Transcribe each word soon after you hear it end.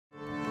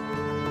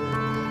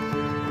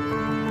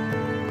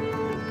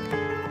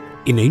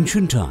In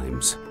ancient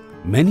times,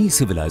 many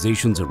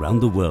civilizations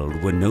around the world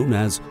were known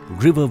as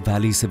river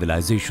valley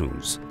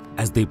civilizations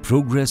as they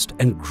progressed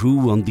and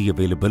grew on the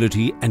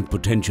availability and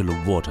potential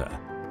of water.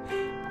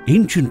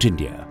 Ancient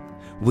India,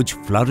 which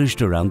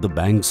flourished around the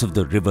banks of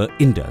the river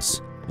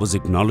Indus, was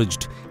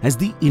acknowledged as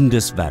the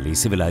Indus Valley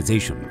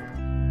civilization.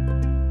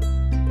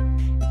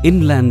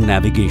 Inland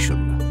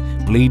navigation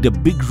played a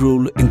big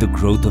role in the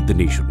growth of the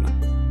nation,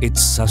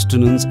 its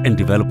sustenance and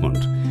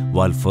development,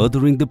 while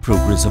furthering the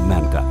progress of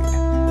mankind.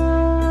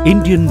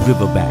 Indian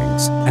river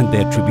banks and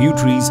their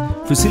tributaries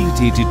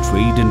facilitated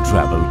trade and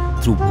travel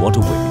through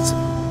waterways,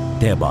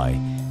 thereby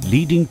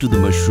leading to the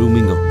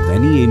mushrooming of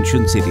many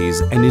ancient cities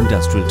and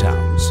industrial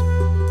towns.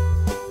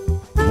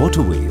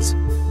 Waterways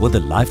were the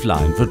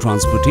lifeline for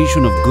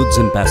transportation of goods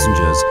and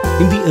passengers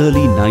in the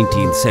early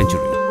 19th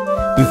century,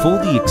 before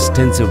the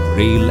extensive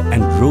rail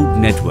and road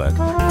network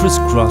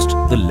crisscrossed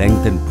the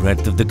length and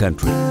breadth of the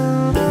country,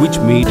 which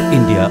made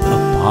India a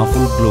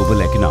powerful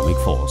global economic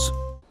force.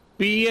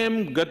 PM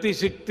गति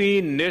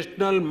शक्ति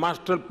national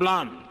master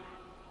plan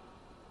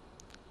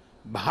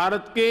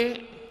Bharat के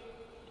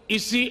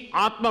इसी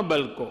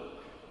आत्मबल को,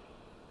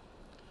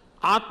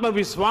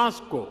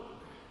 आत्मविश्वास को,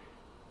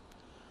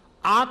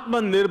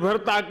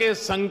 आत्मनिर्भरता के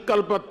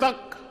संकल्प तक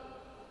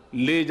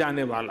ले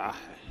जाने वाला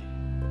है।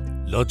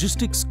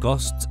 Logistics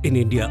costs in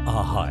India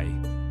are high,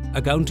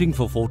 accounting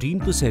for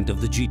 14%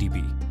 of the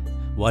GDP,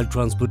 while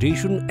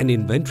transportation and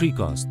inventory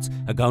costs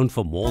account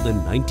for more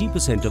than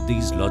 90% of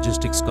these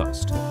logistics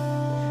costs.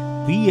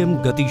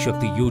 PM Gati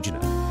Shakti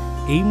Yojana,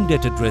 aimed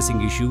at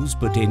addressing issues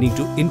pertaining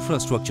to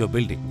infrastructure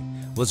building,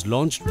 was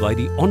launched by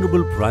the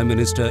Honorable Prime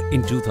Minister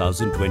in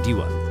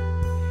 2021.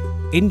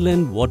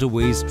 Inland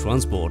Waterways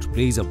transport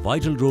plays a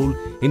vital role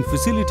in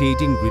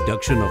facilitating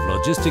reduction of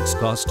logistics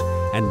cost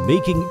and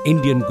making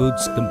Indian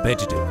goods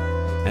competitive,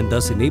 and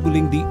thus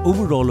enabling the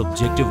overall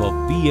objective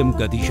of PM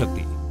Gati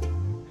Shakti.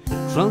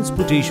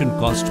 Transportation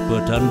cost per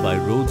ton by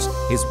roads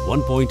is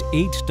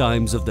 1.8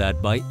 times of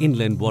that by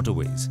inland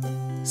waterways.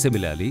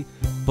 Similarly,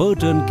 per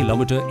ton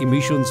kilometer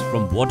emissions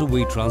from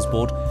waterway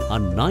transport are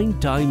 9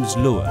 times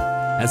lower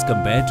as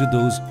compared to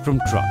those from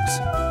trucks,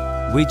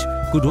 which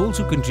could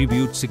also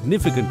contribute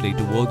significantly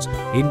towards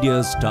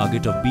India's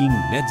target of being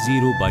net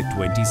zero by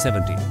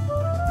 2070.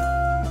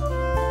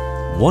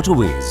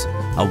 Waterways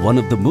are one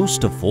of the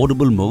most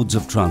affordable modes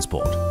of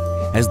transport,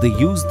 as they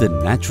use the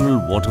natural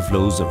water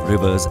flows of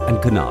rivers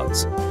and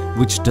canals,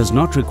 which does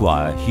not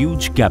require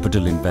huge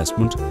capital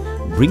investment,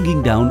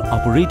 bringing down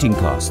operating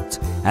costs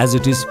as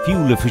it is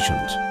fuel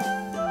efficient.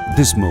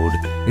 This mode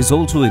is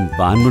also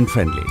environment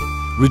friendly,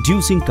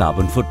 reducing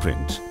carbon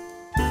footprint.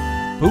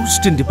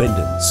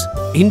 Post-independence,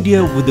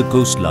 India, with a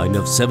coastline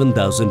of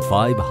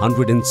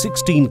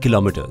 7,516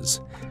 kilometers,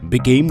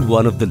 became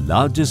one of the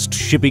largest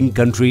shipping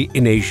country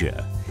in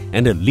Asia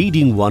and a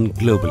leading one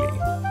globally.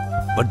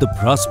 But the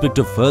prospect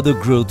of further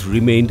growth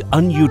remained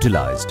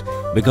unutilized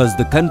because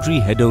the country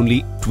had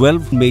only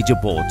 12 major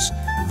ports.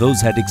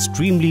 Those had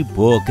extremely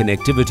poor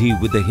connectivity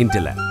with the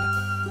hinterland.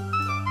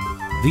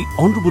 The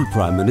Honorable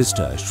Prime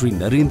Minister Shri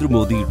Narendra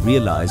Modi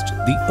realized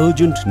the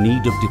urgent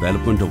need of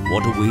development of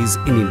waterways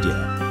in India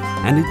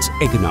and its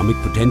economic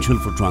potential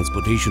for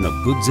transportation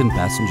of goods and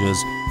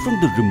passengers from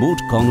the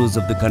remote corners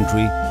of the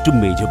country to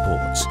major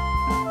ports.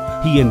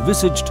 He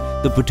envisaged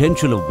the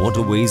potential of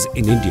waterways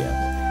in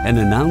India and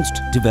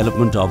announced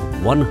development of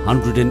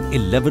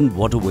 111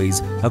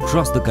 waterways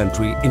across the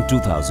country in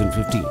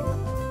 2015.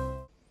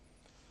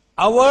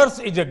 Ours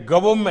is a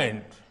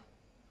government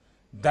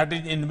that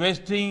is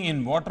investing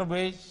in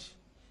waterways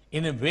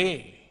in a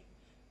way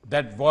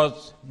that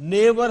was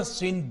never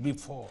seen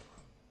before.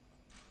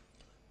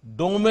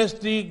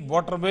 Domestic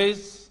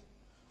waterways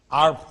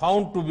are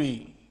found to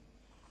be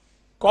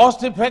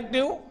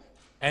cost-effective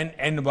and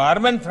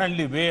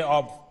environment-friendly way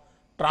of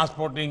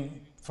transporting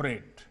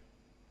freight.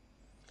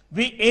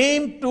 We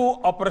aim to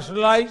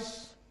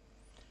operationalize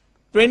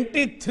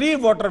 23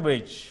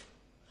 waterways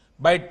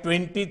by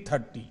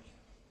 2030.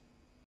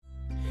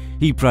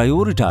 He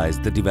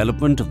prioritized the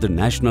development of the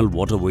National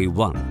Waterway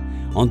 1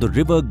 on the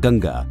river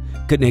Ganga,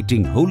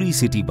 connecting holy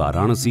city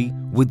Varanasi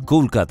with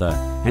Kolkata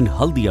and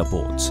Haldia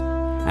ports,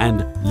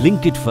 and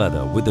link it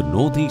further with the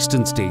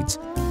northeastern states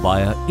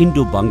via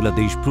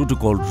Indo-Bangladesh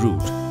Protocol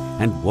route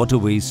and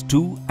waterways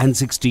 2 and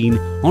 16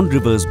 on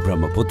rivers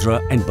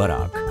Brahmaputra and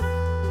Barak.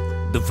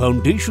 The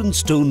foundation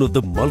stone of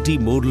the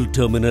multimodal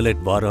terminal at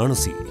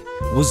Varanasi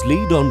was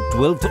laid on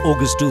 12th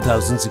August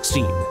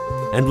 2016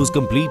 and was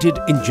completed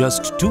in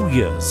just 2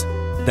 years.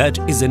 That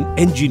is an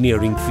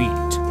engineering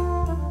feat.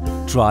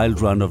 Trial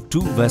run of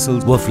 2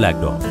 vessels were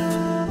flagged off,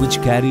 which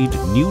carried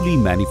newly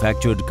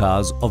manufactured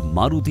cars of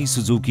Maruti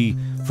Suzuki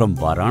from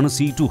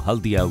Varanasi to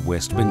Haldia,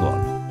 West Bengal.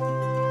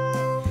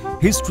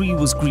 History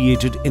was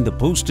created in the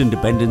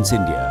post-independence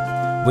India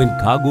when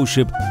cargo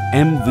ship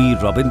M.V.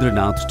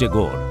 Rabindranath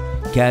Tagore,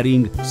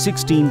 carrying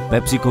 16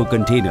 PepsiCo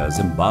containers,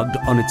 embarked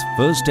on its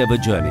first ever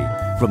journey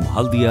from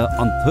Haldia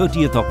on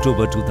 30th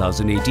October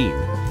 2018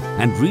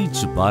 and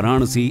reached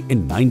Varanasi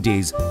in 9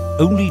 days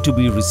only to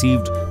be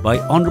received by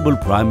Honorable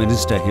Prime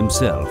Minister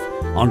himself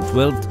on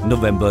 12th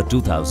November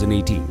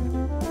 2018.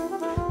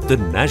 The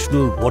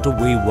National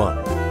Waterway 1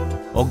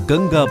 or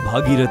Ganga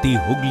Bhagirathi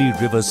Hooghly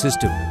River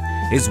system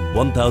is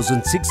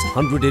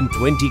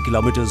 1,620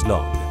 kilometers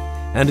long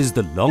and is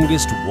the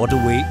longest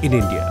waterway in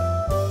India.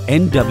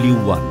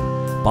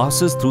 NW1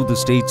 passes through the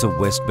states of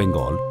West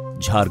Bengal,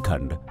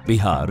 Jharkhand,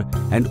 Bihar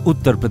and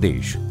Uttar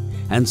Pradesh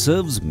and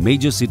serves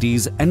major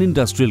cities and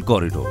industrial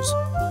corridors: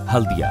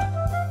 Haldia,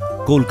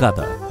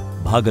 Kolkata,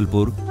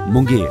 Bhagalpur,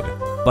 Munger,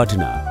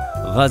 Patna,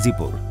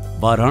 Ghazipur,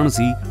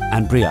 Varanasi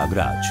and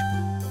Prayagraj.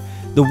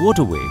 The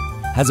waterway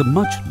has a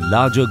much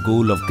larger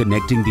goal of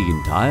connecting the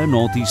entire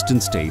northeastern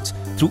states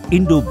through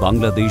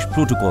Indo-Bangladesh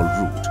Protocol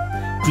route,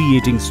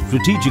 creating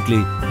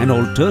strategically an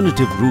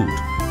alternative route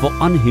for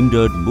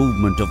unhindered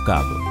movement of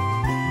cargo.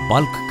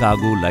 Bulk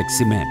cargo like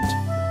cement,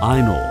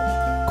 iron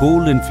ore,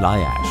 coal and fly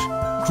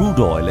ash, crude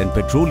oil and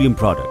petroleum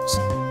products,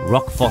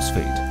 rock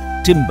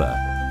phosphate, timber,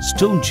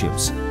 stone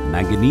chips,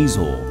 manganese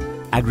ore,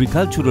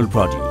 agricultural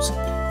produce,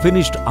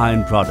 finished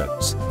iron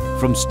products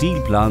from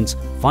steel plants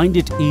find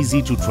it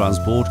easy to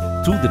transport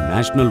through the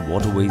National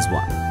Waterways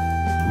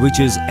 1, which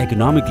is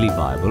economically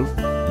viable,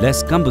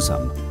 less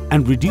cumbersome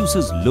and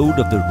reduces load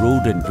of the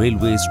road and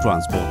railways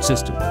transport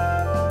system.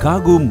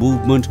 Cargo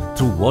movement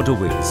through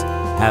waterways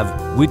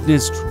have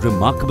witnessed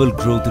remarkable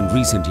growth in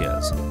recent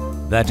years,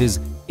 that is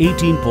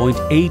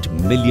 18.8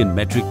 million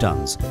metric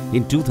tons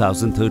in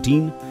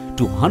 2013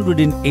 to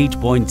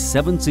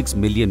 108.76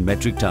 million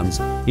metric tons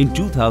in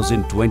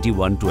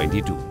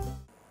 2021-22.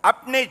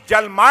 अपने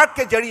जल मार्ग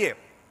के जरिए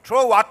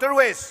through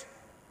waterways,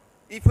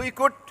 if we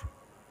could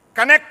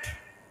connect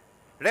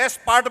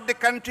rest part of the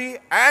country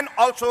and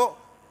also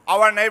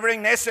our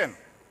neighboring nation,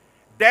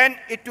 then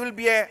it will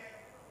be a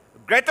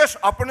greatest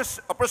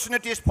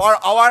opportunities for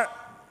our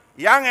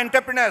young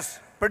entrepreneurs,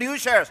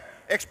 producers,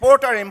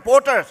 exporters,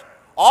 importers,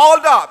 all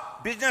the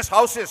business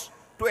houses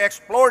to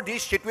explore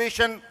this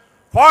situation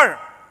for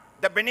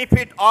the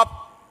benefit of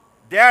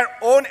their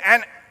own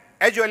and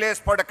as well as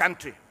for the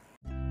country.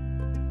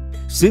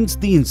 Since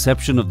the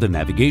inception of the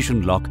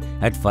navigation lock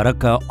at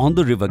Farakka on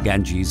the river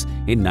Ganges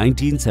in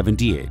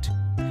 1978,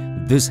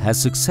 this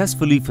has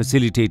successfully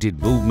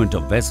facilitated movement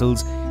of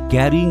vessels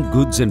carrying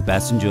goods and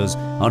passengers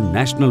on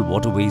National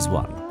Waterways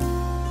 1.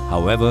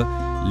 However,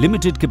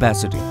 limited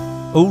capacity,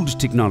 old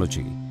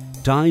technology,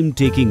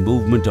 time-taking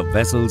movement of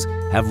vessels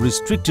have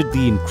restricted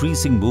the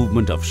increasing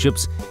movement of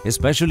ships,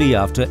 especially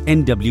after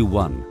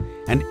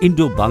NW1 and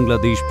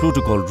Indo-Bangladesh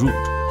Protocol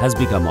route has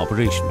become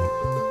operational.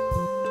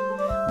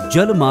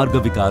 Jalamarga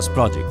Vikas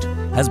project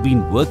has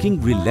been working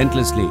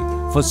relentlessly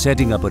for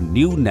setting up a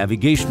new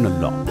navigational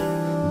lock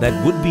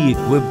that would be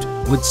equipped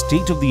with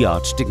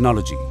state-of-the-art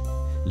technology,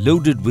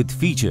 loaded with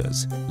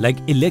features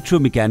like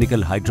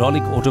electromechanical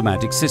hydraulic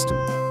automatic system,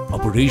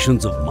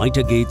 operations of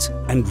mitre gates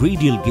and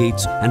radial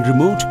gates and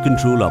remote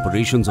control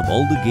operations of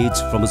all the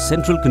gates from a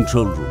central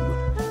control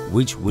room,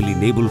 which will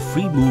enable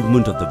free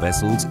movement of the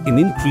vessels in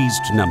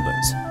increased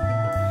numbers.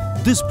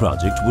 This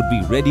project would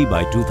be ready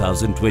by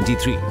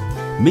 2023,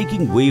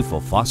 making way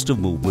for faster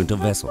movement of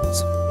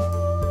vessels.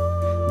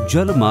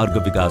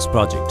 Jalamarga Vikas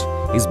project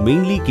is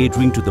mainly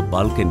catering to the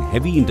bulk and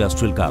heavy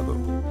industrial cargo,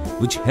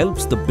 which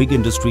helps the big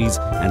industries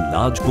and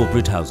large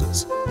corporate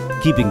houses.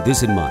 Keeping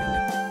this in mind,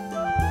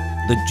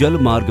 the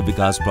Jalamarga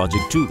Vikas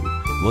project too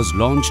was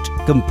launched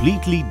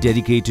completely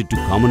dedicated to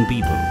common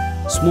people,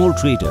 small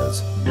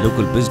traders,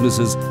 local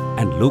businesses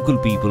and local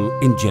people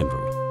in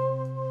general.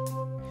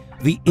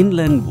 The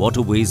Inland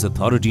Waterways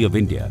Authority of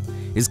India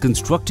is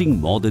constructing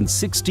more than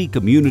 60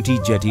 community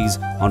jetties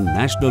on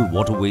National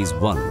Waterways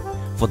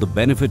 1 for the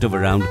benefit of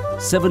around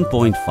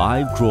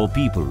 7.5 crore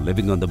people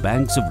living on the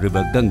banks of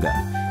river Ganga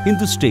in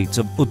the states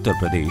of Uttar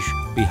Pradesh,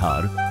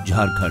 Bihar,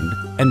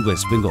 Jharkhand and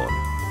West Bengal.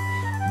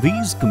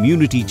 These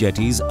community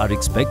jetties are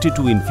expected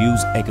to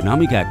infuse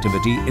economic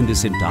activity in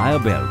this entire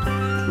belt,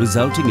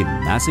 resulting in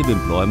massive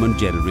employment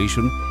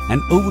generation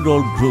and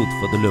overall growth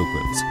for the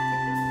locals.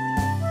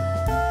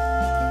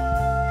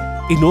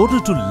 In order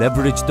to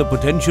leverage the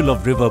potential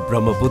of river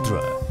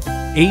Brahmaputra,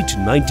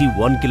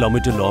 891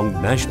 km long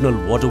National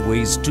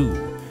Waterways 2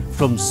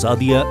 from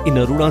Sadia in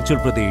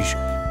Arunachal Pradesh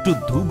to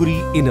Dhubri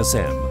in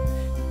Assam,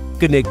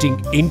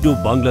 connecting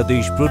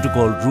Indo-Bangladesh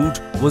Protocol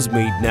route was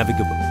made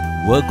navigable.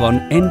 Work on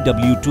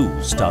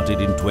NW2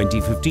 started in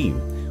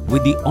 2015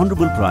 with the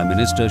Honorable Prime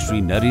Minister Shri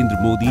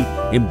Narendra Modi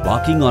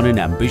embarking on an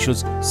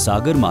ambitious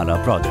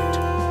Sagarmala project,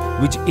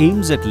 which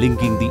aims at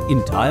linking the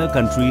entire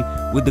country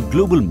with the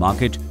global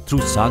market through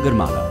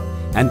Sagarmala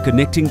and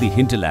connecting the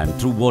hinterland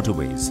through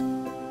waterways.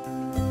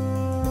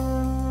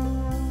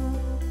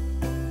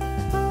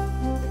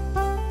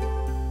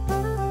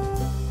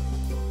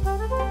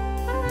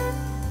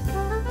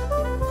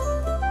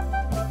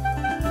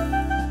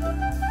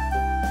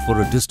 For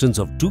a distance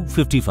of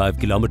 255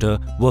 km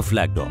were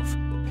flagged off,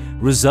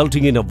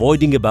 resulting in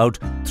avoiding about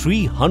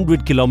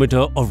 300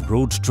 km of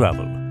road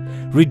travel,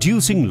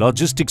 reducing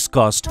logistics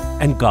cost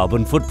and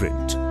carbon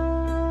footprint.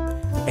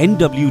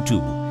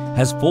 NW2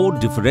 has 4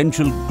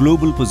 differential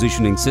global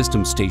positioning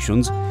system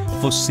stations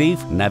for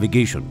safe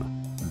navigation: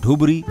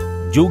 Dhubri,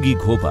 Jogi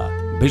Ghopa,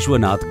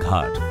 Bishwanath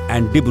Ghat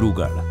and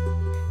Dibrugarh,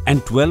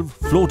 and 12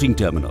 floating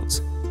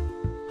terminals: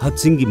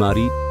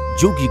 Hatsingimari,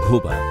 Jogi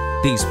Ghopa,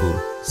 Tezpur,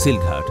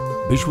 Silghat,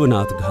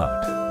 Bishwanath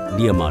Ghat,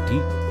 Niyamati,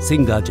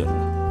 Singajan,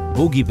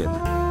 Bogibil,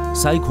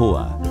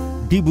 Saikhoa,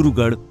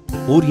 Dibrugarh,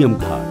 Oriam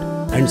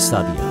Ghat and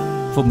Sadia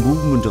for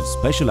movement of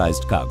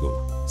specialized cargo: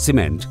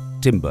 cement,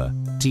 timber,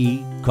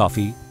 tea,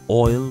 coffee,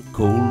 oil,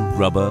 coal,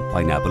 rubber,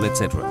 pineapple,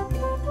 etc.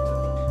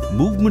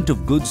 Movement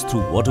of goods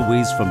through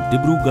waterways from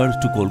Dibrugarh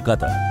to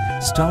Kolkata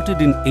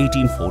started in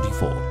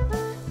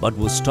 1844 but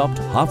was stopped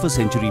half a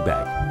century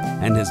back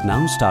and has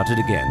now started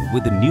again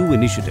with a new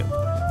initiative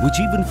which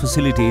even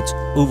facilitates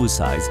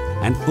oversize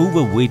and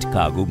overweight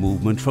cargo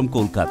movement from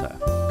Kolkata.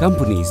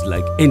 Companies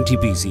like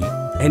NTPC,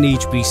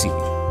 NHPC,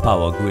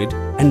 Power Grid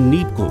and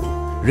NEEPCO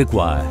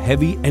require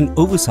heavy and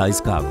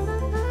oversized cargo,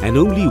 and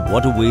only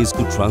Waterways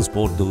could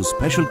transport those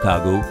special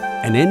cargo,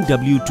 and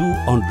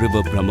NW2 on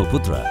River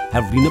Brahmaputra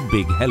have been a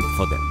big help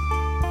for them.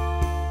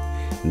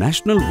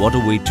 National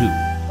Waterway 2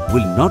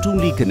 will not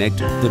only connect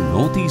the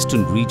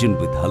northeastern region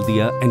with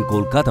Haldia and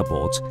Kolkata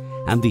ports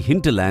and the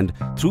hinterland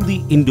through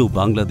the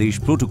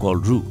Indo-Bangladesh Protocol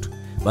route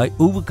by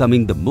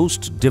overcoming the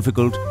most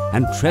difficult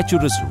and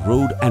treacherous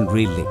road and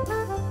rail link.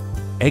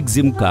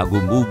 Exim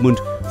cargo movement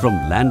from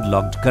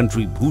landlocked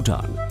country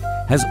Bhutan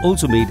has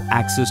also made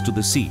access to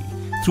the sea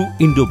through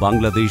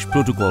Indo-Bangladesh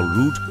Protocol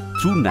route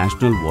through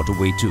National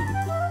Waterway 2.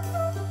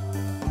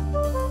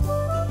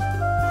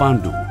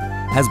 Pandu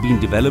has been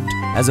developed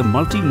as a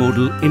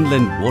multimodal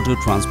inland water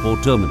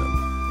transport terminal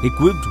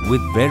equipped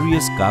with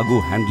various cargo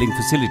handling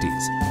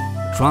facilities,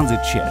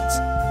 transit sheds,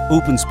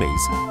 open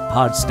space,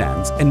 hard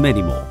stands and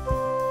many more.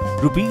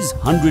 Rupees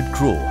 100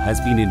 crore has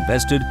been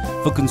invested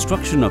for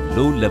construction of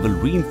low-level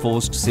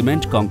reinforced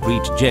cement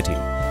concrete jetty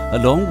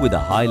along with a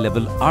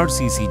high-level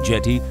RCC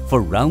jetty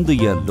for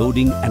round-the-year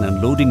loading and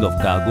unloading of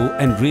cargo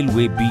and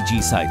railway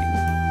BG siding.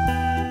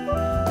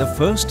 The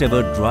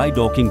first-ever dry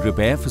docking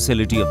repair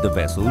facility of the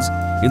vessels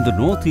in the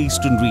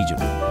northeastern region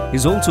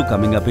is also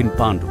coming up in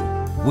Pandu,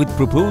 with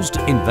proposed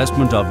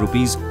investment of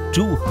Rs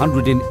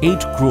 208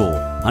 crore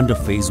under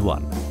Phase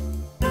 1.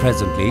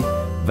 Presently,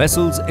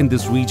 vessels in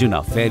this region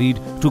are ferried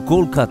to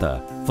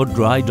Kolkata for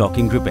dry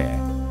docking repair.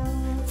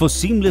 For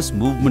seamless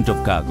movement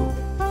of cargo,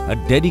 a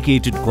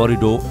dedicated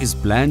corridor is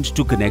planned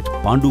to connect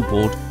Pandu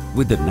port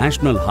with the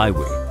national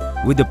highway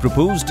with a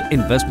proposed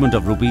investment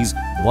of Rs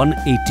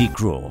 180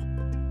 crore.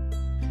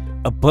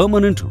 A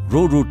permanent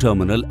Ro-Ro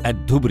terminal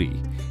at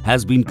Dhubri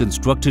has been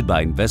constructed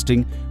by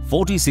investing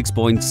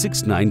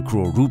 46.69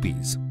 crore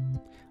rupees.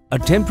 A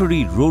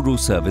temporary Ro-Ro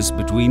service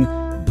between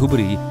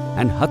Dhubri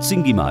and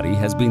Hatsingimari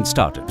has been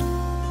started.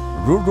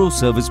 Ro-Ro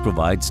service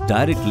provides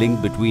direct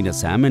link between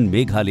Assam and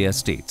Meghalaya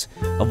states,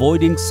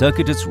 avoiding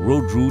circuitous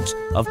road routes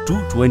of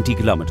 220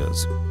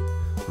 kilometers.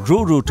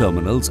 Ro-Ro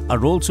terminals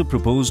are also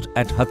proposed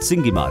at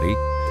Hatsingimari,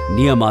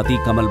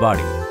 Niyamati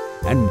Kamalbadi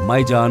and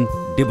Maijan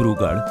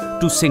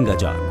Dibrugarh to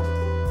Singajan.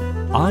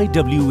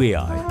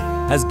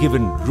 IWAI has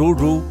given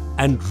Ro-Ro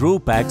and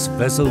Ro-Pax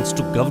vessels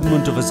to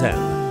Government of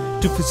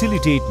Assam to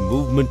facilitate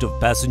movement of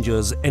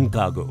passengers and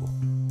cargo.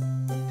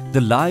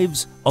 The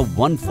lives of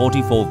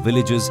 144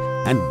 villages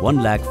and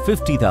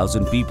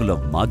 150,000 people of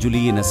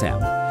Majuli in Assam,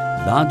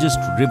 largest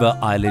river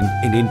island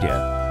in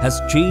India,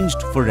 has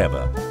changed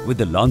forever with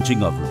the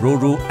launching of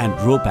Ro-Ro and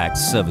Ro-Pax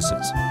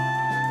services.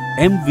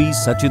 MV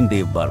Sachin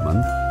Dev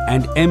Burman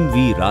and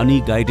MV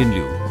Rani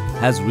Gaidenliu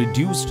has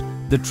reduced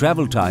the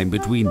travel time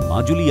between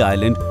Majuli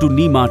Island to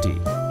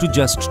Nimati to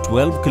just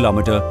 12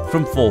 km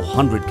from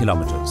 400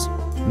 km.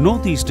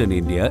 Northeastern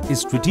India is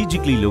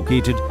strategically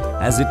located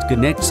as it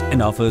connects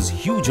and offers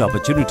huge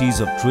opportunities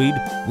of trade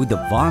with the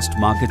vast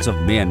markets of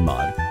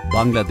Myanmar,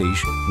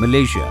 Bangladesh,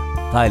 Malaysia,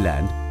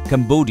 Thailand,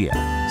 Cambodia,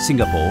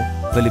 Singapore,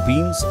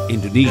 Philippines,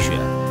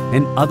 Indonesia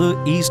and other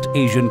East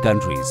Asian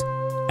countries.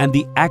 And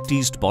the Act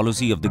East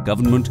policy of the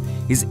government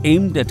is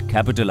aimed at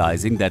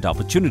capitalizing that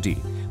opportunity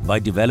by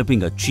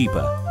developing a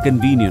cheaper,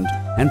 convenient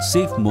and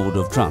safe mode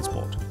of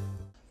transport.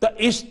 The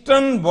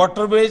Eastern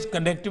Waterways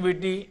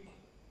connectivity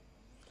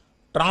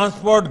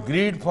transport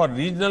grid for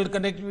regional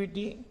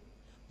connectivity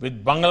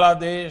with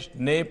Bangladesh,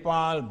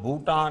 Nepal,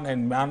 Bhutan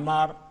and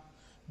Myanmar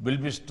will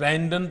be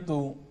strengthened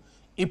to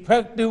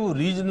effective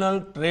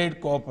regional trade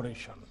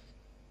cooperation.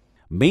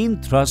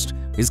 Main thrust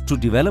is to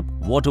develop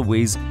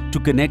waterways to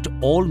connect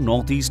all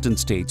northeastern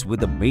states with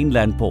the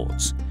mainland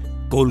ports.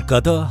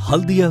 Kolkata,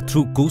 Haldia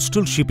through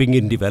coastal shipping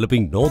in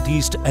developing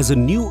northeast as a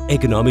new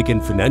economic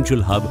and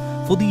financial hub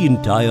for the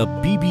entire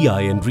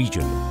BBIN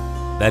region.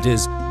 That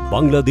is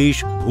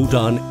Bangladesh,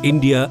 Bhutan,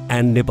 India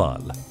and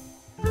Nepal.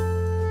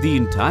 The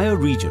entire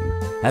region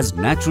has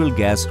natural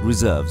gas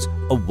reserves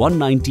of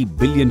 190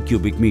 billion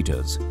cubic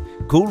meters,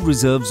 coal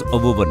reserves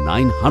of over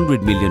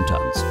 900 million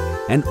tons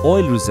and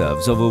oil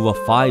reserves of over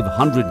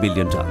 500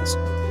 million tons,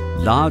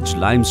 large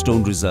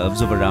limestone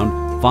reserves of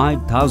around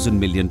 5,000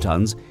 million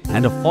tons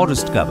and a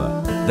forest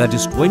cover that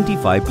is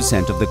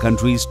 25% of the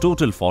country's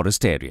total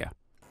forest area.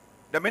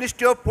 the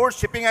Ministry of Ports,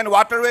 Shipping and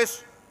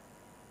Waterways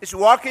is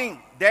working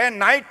day and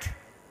night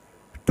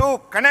to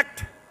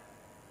connect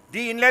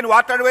the inland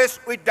waterways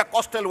with the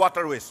coastal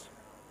waterways,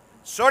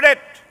 so that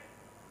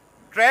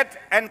trade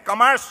and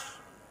commerce,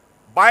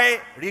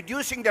 by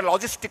reducing the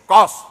logistic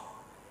costs,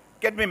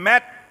 can be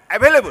made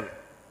available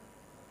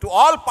to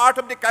all parts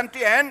of the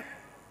country and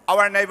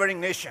our neighboring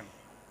nation.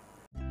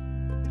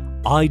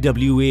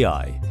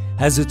 IWAI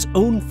has its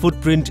own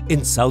footprint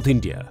in South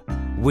India,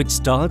 which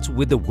starts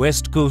with the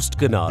West Coast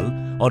Canal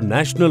or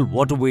National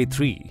Waterway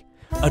 3,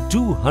 a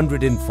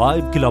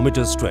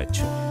 205-kilometer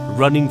stretch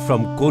running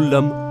from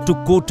Kollam to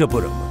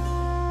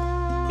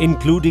Kottapuram.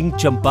 Including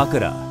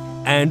Champakara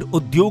and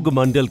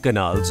Udyogmandal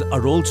canals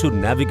are also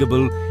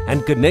navigable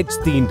and connects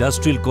the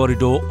industrial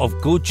corridor of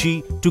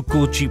Kochi to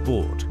Kochi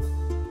port.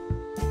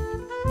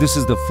 This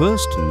is the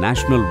first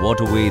national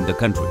waterway in the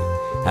country,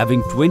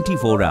 having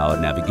 24-hour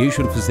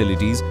navigation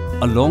facilities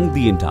along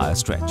the entire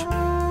stretch.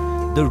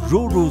 The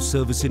Ro-Ro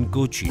service in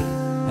Kochi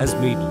has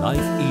made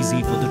life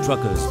easy for the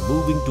truckers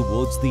moving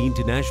towards the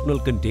International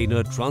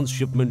Container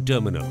Transshipment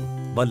Terminal,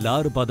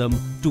 Ballarpadam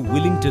to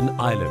Wellington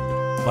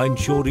Island, by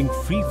ensuring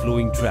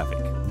free-flowing traffic.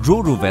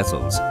 Ro-Ro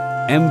vessels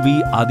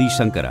MV Adi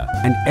Shankara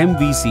and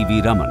MV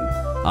CV Raman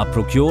are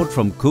procured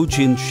from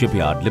Cochin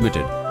Shipyard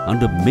Limited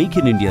under Make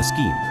in India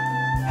scheme,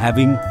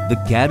 having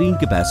the carrying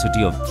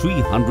capacity of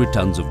 300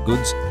 tons of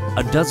goods,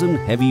 a dozen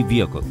heavy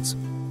vehicles.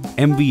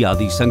 MV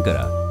Adi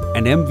Shankara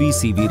and MV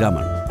CV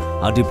Raman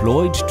are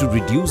deployed to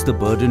reduce the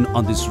burden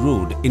on this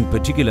road, in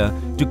particular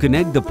to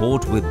connect the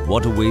port with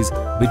waterways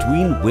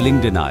between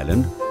Wellington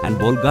Island and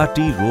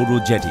Bolgatti Ro-Ro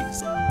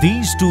jetties.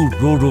 These two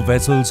Ro-Ro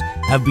vessels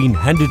have been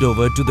handed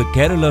over to the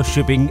Kerala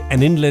Shipping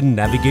and Inland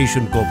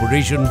Navigation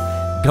Corporation,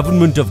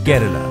 Government of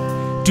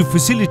Kerala, to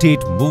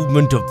facilitate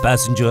movement of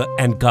passenger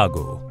and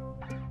cargo.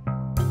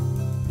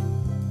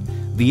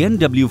 The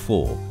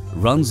NW4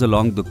 runs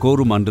along the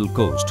Coromandel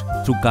coast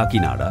through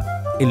Kakinada,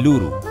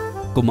 Eluru,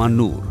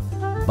 Kumannur,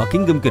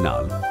 Buckingham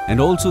Canal and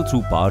also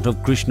through part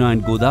of Krishna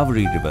and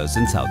Godavari rivers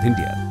in South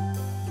India.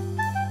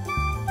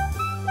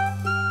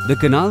 The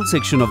canal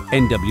section of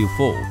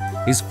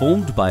NW4 is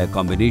formed by a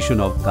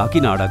combination of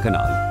Kakinada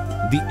Canal,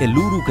 the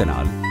Eluru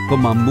Canal,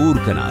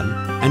 Komammur Canal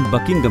and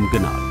Buckingham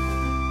Canal.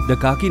 The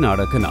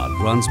Kakinada Canal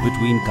runs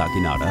between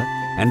Kakinada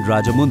and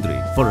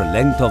Rajamundry for a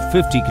length of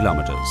 50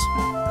 kilometers.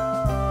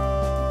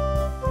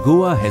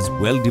 Goa has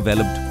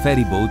well-developed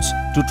ferry boats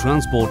to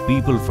transport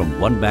people from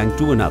one bank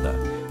to another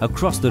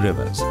across the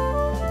rivers.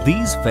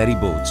 These ferry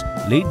boats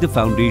laid the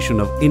foundation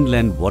of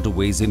inland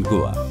waterways in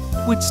Goa,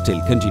 which still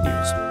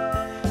continues.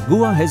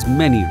 Goa has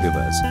many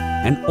rivers,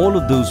 and all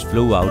of those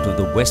flow out of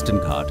the Western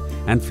Ghat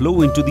and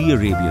flow into the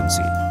Arabian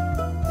Sea.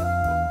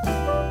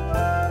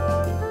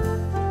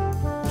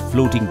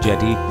 Floating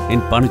jetty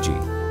in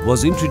Panaji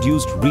was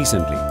introduced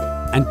recently,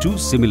 and two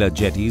similar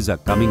jetties are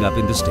coming up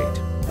in the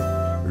state.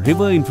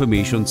 River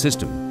Information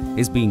System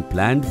is being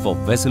planned for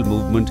vessel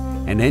movement,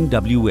 and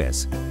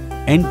NWS,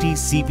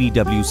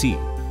 NTCPWC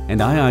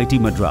and IIT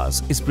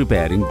Madras is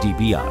preparing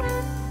DPR.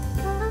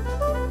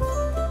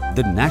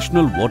 The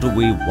National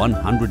Waterway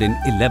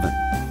 111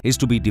 is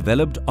to be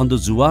developed on the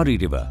Zuari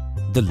River,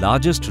 the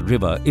largest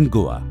river in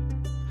Goa.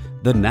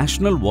 The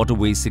National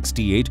Waterway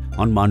 68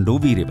 on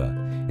Mandovi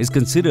River is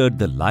considered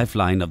the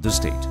lifeline of the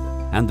state,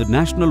 and the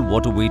National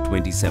Waterway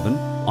 27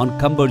 on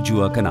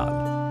Kambarjua Canal.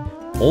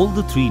 All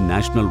the three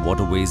national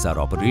waterways are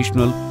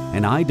operational,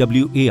 and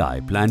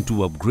IWAI plan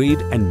to upgrade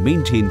and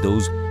maintain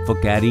those for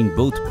carrying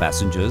both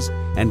passengers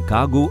and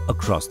cargo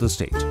across the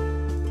state.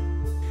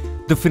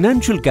 The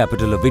financial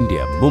capital of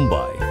India,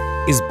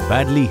 Mumbai, is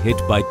badly hit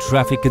by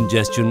traffic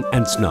congestion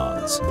and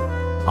snarls.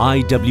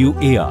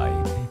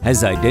 IWAI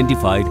has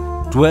identified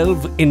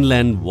 12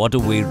 inland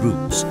waterway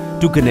routes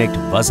to connect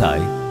Vasai,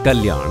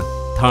 Kalyan,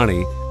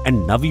 Thane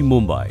and Navi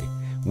Mumbai,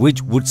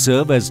 which would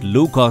serve as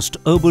low-cost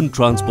urban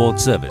transport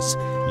service,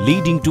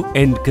 leading to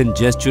end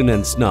congestion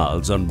and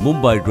snarls on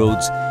Mumbai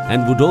roads,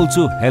 and would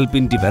also help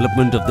in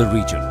development of the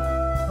region.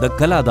 The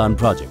Kaladan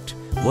project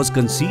was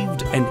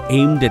conceived and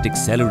aimed at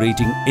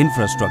accelerating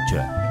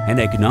infrastructure and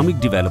economic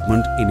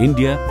development in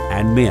India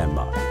and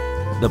Myanmar.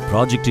 The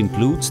project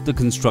includes the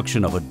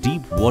construction of a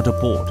deep water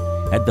port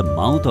at the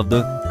mouth of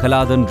the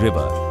Kaladan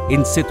River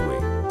in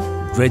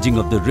Sitwe, dredging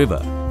of the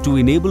river to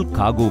enable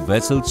cargo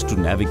vessels to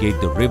navigate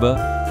the river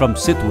from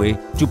Sitwe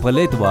to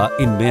Paletwa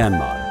in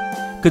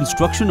Myanmar,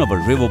 construction of a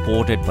river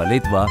port at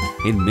Paletwa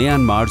in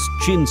Myanmar's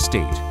Chin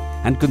state,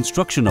 and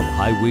construction of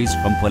highways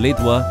from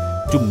Paletwa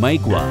to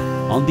Maikwa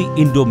on the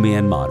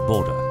Indo-Myanmar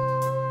border.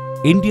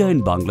 India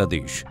and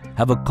Bangladesh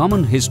have a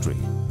common history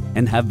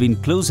and have been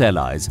close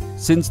allies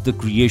since the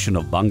creation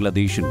of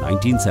Bangladesh in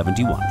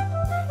 1971,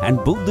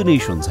 and both the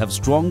nations have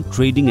strong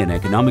trading and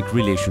economic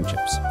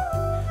relationships.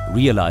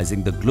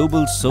 Realizing the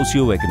global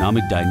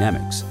socio-economic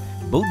dynamics,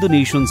 both the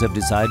nations have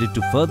decided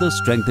to further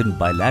strengthen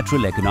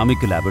bilateral economic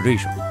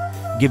collaboration,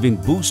 giving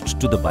boost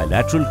to the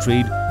bilateral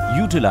trade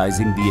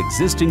utilizing the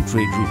existing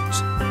trade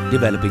routes,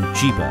 developing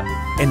cheaper,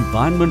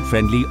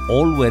 environment-friendly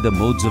all-weather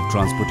modes of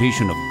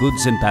transportation of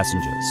goods and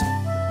passengers.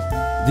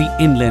 The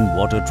Inland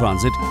Water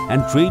Transit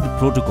and Trade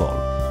Protocol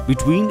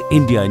between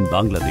India and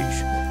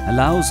Bangladesh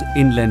allows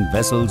inland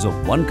vessels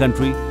of one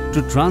country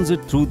to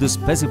transit through the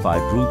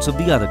specified routes of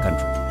the other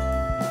country.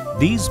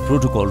 These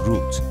protocol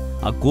routes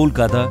are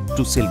Kolkata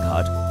to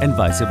Silghat and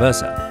vice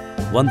versa,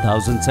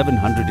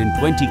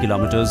 1,720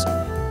 kilometers,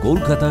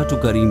 Kolkata to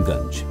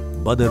Karimganj,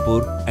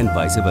 Badarpur and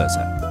vice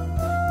versa,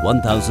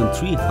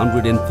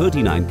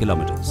 1,339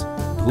 kilometers,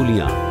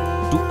 Dhulian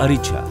to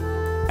Aricha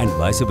and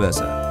vice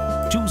versa,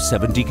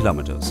 270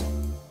 kilometers,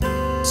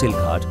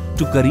 Silghat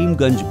to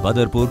Karimganj,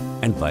 Badarpur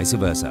and vice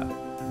versa,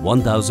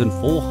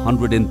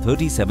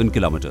 1,437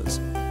 kilometers,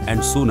 and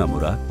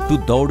Sonamura to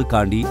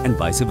Daudkandi and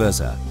vice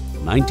versa,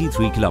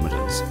 93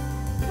 kilometers.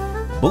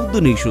 Both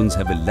the nations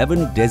have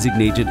 11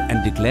 designated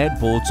and declared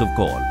ports of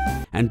call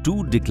and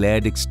 2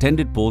 declared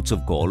extended ports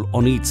of call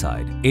on each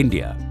side.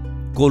 India: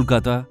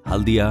 Kolkata,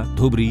 Haldia,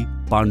 Dhubri,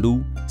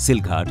 Pandu,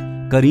 Silghat,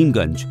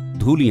 Karimganj,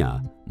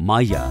 Dhulian,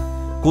 Maya,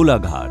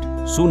 Kolaghat,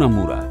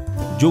 Sonamura,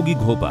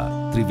 Jogighopa,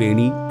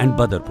 Triveni and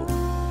Badarpur.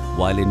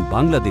 While in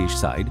Bangladesh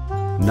side,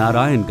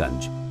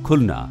 Narayanganj,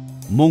 Khulna,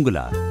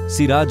 Mongla,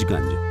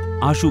 Sirajganj,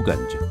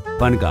 Ashuganj,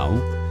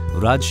 Pangaon,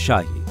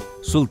 Rajshahi,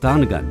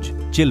 Sultanganj,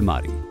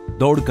 Chilmari,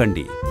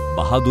 Daudkandi,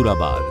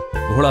 Bahadurabad,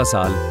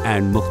 Ghodasal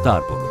and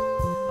Mukhtarpur.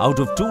 Out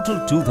of total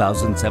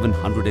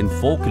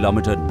 2,704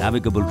 kilometer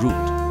navigable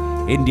route,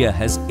 India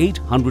has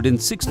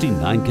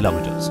 869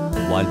 kilometers,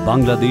 while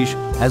Bangladesh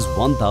has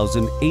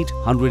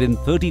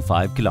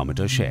 1,835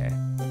 kilometer share.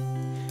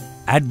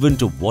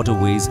 Advent of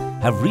waterways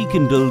have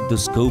rekindled the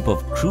scope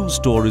of cruise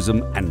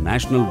tourism and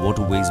National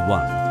Waterways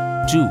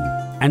 1, 2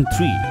 and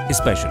 3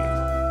 especially.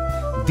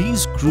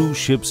 These cruise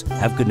ships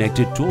have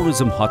connected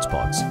tourism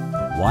hotspots,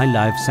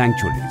 wildlife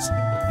sanctuaries,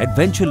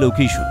 adventure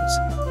locations,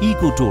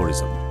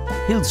 ecotourism,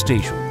 hill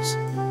stations,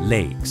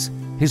 lakes,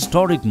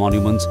 historic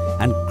monuments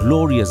and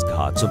glorious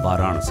ghats of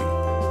Varanasi.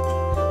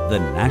 The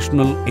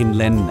National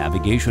Inland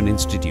Navigation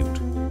Institute,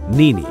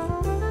 NINI,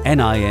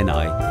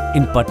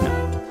 in Patna,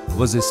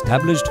 was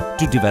established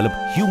to develop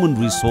human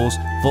resource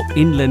for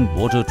inland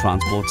water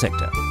transport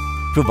sector,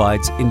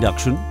 provides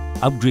induction,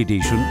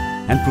 upgradation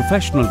and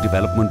professional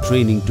development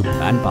training to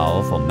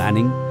manpower for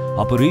manning,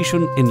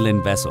 operation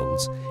inland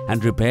vessels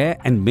and repair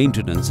and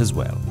maintenance as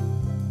well.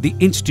 The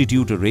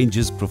institute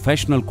arranges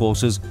professional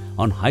courses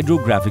on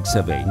hydrographic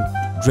surveying,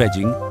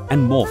 dredging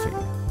and morphing.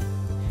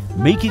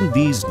 Making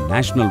these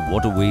national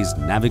waterways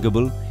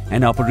navigable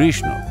and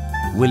operational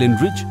will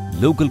enrich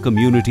local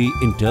community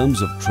in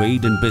terms of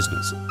trade and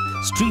business,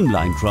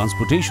 streamline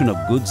transportation of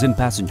goods and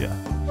passenger,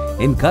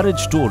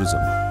 encourage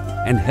tourism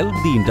and help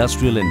the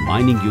industrial and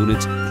mining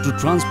units to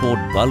transport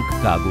bulk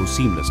cargo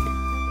seamlessly.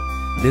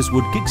 This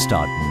would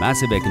kickstart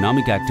massive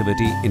economic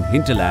activity in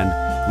hinterland,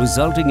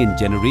 resulting in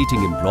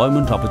generating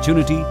employment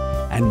opportunity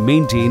and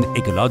maintain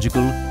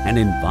ecological and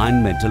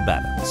environmental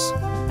balance.